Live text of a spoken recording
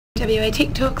WA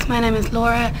Tech Talks. My name is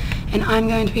Laura and I'm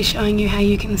going to be showing you how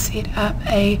you can set up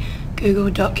a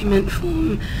Google document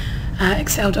form,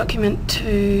 Excel document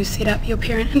to set up your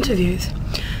parent interviews.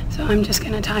 So I'm just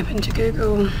going to type into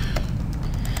Google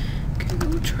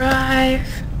Drive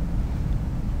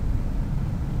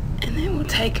and that will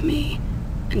take me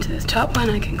into this top one.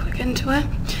 I can click into it.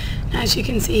 Now as you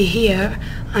can see here,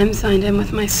 I'm signed in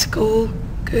with my school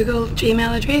Google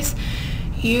Gmail address.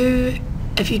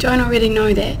 If you don't already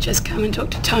know that, just come and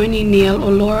talk to Tony, Neil or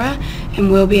Laura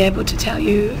and we'll be able to tell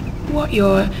you what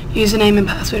your username and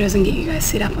password is and get you guys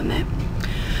set up on that.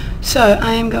 So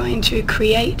I am going to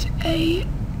create a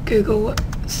Google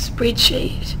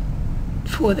spreadsheet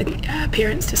for the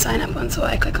parents to sign up on. So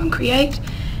I click on create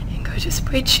and go to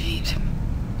spreadsheet.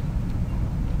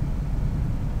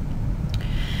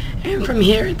 And from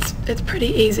here it's pretty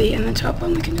easy. In the top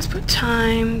one we can just put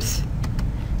times,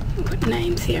 we'll put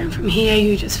names here, and from here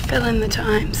you just fill in the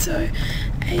time. So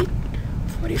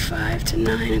 8:45 to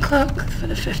 9 o'clock for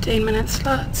the 15-minute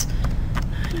slots,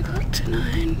 9 o'clock to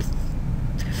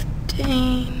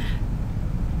 9:15,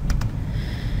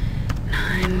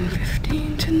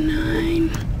 9:15 to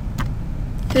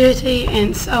 9:30,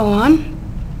 and so on,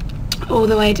 all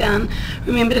the way down.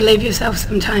 Remember to leave yourself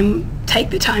some time. Take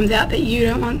the times out that you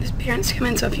don't want the parents to come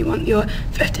in. So if you want your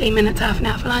 15 minutes, half an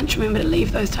hour for lunch, remember to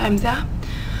leave those times out.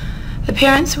 The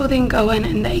parents will then go in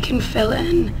and they can fill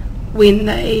in when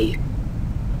they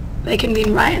can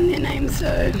then write in their name,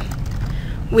 so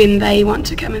when they want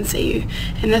to come and see you.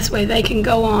 And this way they can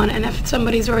go on, and if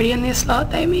somebody's already in their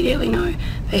slot, they immediately know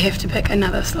they have to pick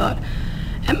another slot.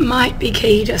 It might be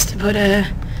key just to put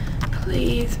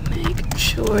please make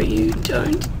sure you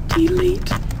don't delete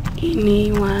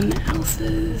anyone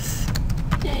else's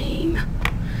name,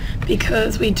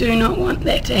 because we do not want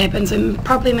that to happen. So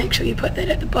probably make sure you put that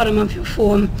at the bottom of your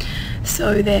form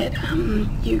so that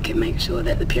you can make sure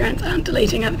that the parents aren't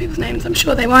deleting other people's names. I'm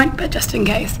sure they won't, but just in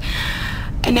case.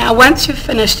 And now once you've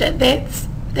finished it, it's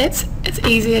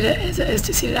easier as it is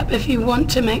to set it up. If you want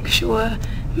to make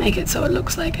it so it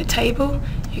looks like a table,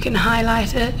 you can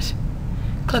highlight it,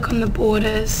 click on the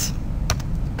borders,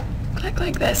 click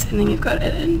like this, and then you've got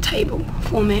it in table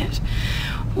format.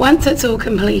 Once it's all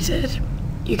completed,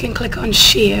 you can click on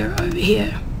share over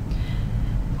here.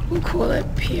 We'll call it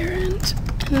parent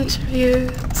interview,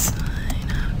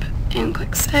 sign up, and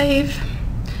click save.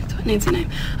 So it needs a name.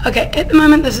 Okay, at the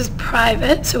moment this is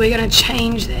private, so we're going to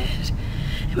change that.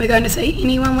 And we're going to say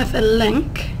anyone with a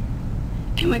link,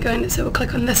 and so we'll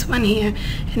click on this one here,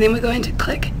 and then we're going to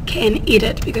click can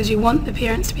edit, because you want the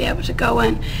parents to be able to go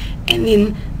in and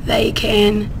then they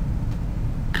can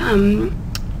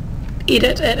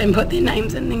edit it and put their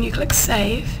names in. Then you click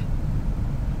save,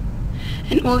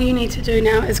 and all you need to do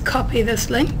now is copy this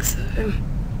link, so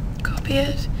copy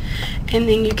it, and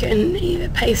then you can either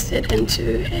paste it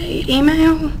into a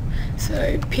email,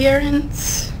 so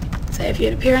parents, say if you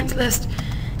had a parents list,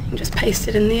 you can just paste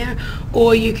it in there,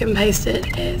 or you can paste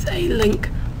it as a link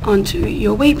onto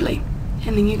your Weebly,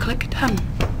 and then you click done.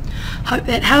 Hope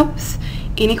that helps.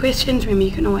 Any questions, remember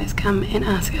you can always come and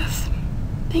ask us.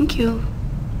 Thank you.